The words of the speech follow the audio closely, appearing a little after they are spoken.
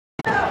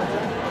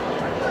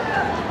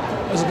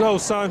Let's go,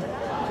 son.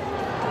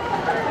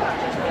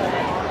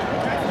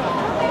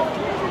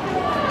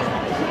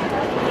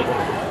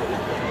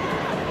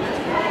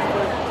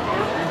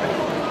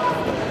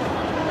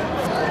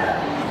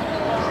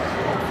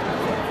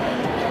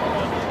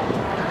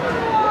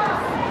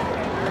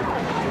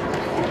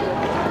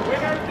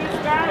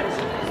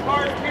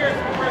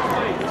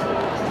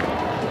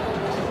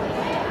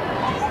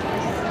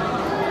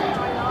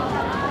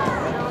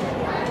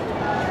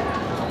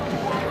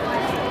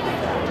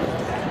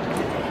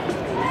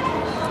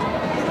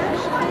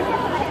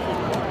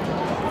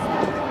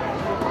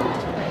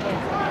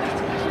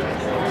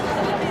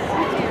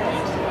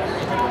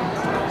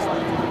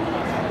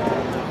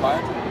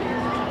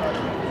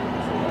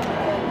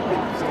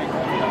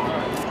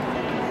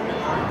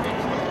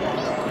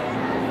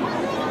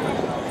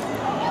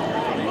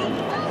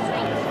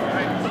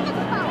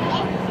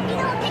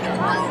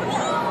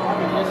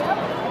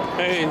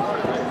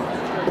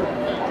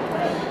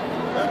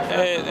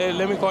 Hey,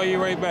 let me call you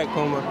right back,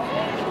 Kuma.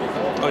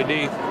 Oh,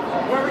 D.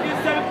 Whoever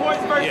gets 7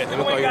 points first is the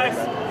win, guys.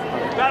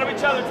 Battle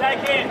each other, tag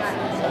hands.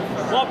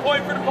 1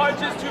 point for the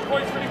punches, 2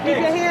 points for the kicks. Keep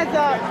your hands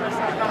up.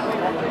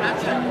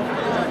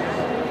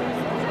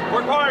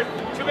 Work hard,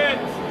 2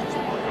 minutes.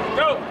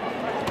 Go.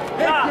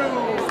 Stop.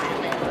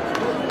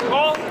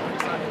 Call.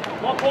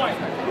 1 point.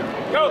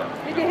 Go.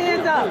 Keep your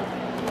hands up.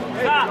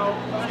 Stop.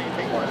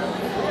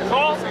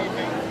 Call.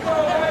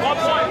 1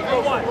 point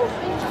for 1.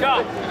 Go.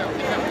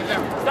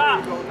 Stop.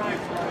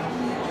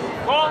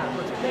 Call.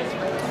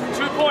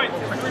 2 points.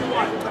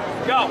 3-1.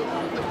 Go.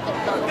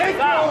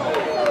 Stop.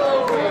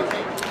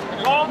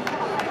 Call.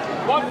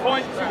 1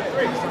 point.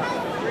 2-3.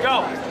 Go.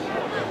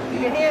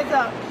 Keep your hands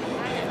up.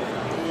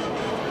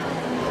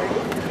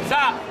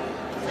 Stop.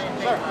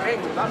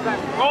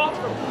 Call.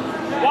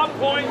 1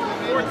 point.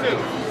 4-2.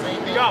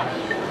 Go.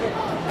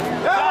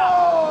 Stop.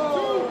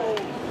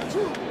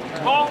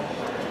 Call.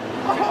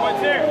 2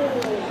 points here.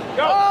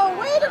 Go. Oh,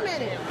 wait a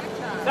minute.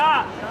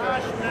 Stop.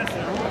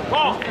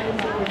 Call. 2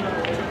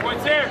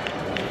 points here.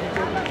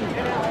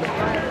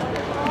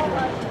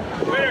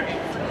 Winner.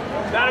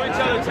 Battle each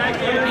other. Tag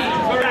team.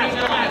 Go back.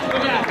 Go back. Go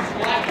back.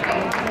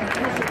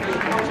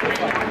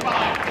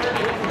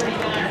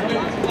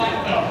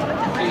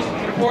 Please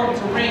report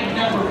to ring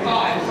number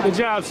 5. Good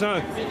job,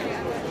 son.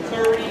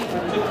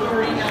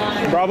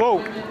 30-39. Bravo.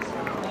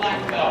 Black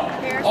belt.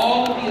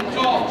 All the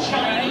adult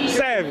Chinese.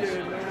 Savage.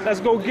 Let's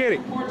go get it.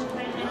 Report to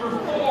ring number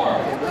 4.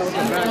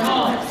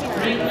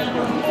 Ring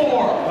number 4.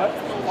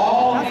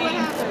 All the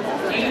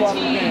 18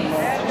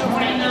 to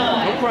 29.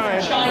 No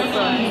crying.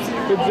 Chinese.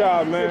 Good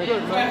job, man.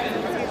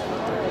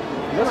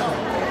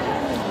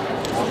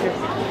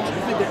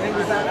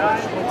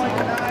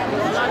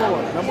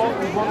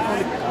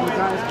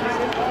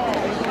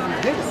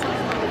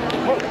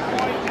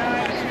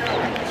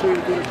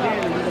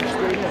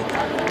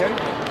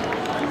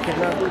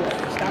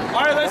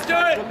 All right, let's do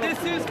it. This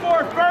is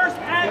for first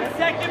and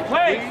second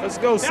place. Let's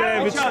go,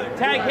 Battle each Savage. other.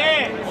 Tag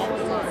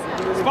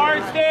hands.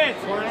 Sparring stance.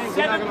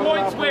 7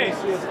 points wins.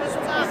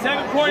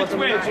 7 points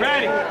wins.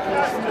 Ready?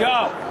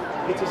 Go.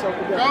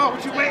 Go,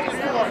 what you waiting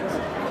for?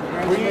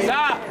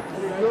 Stop.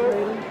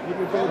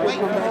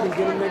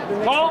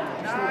 Call.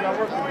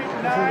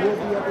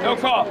 No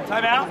call.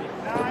 Time out.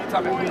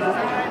 Time out.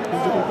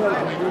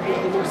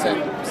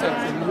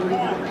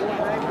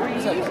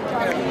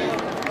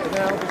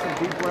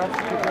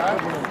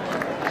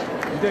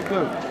 You did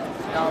good.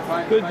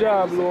 Good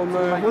job, little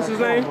man. What's his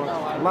name?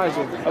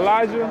 Elijah.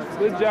 Elijah?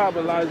 Good job,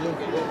 Elijah.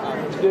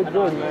 You did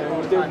good,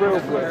 man. You did real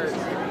good.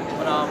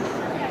 But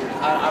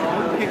I don't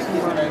really kick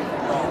you on it.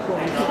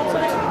 So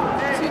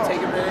you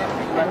take a minute,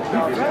 you let it go,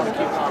 you want to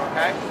keep on,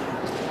 okay?